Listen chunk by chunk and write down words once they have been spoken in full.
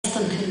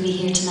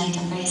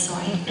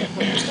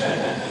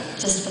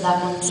Just for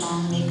that one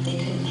song, they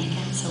couldn't make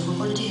it, so we're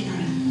going to do it in our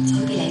room. So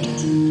it'll be later.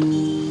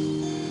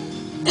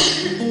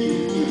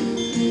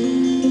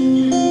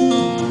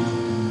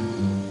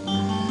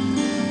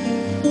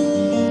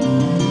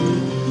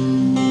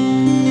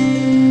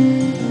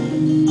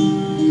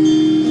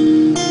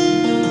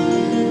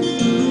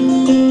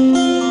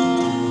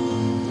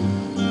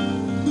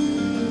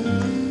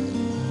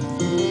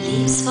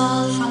 Leaves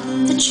fall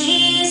from the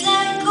trees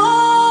like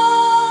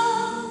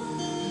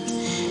gold,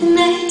 and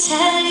they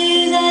tell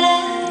you that I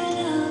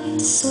love you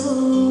so.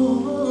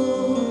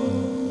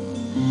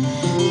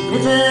 The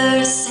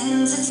river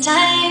sings, it's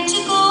time to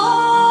go.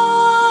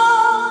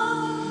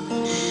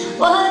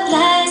 What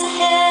lies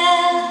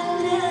ahead,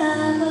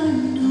 I'll never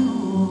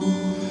know.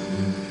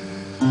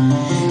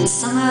 The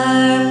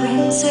summer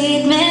brings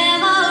sweet memories.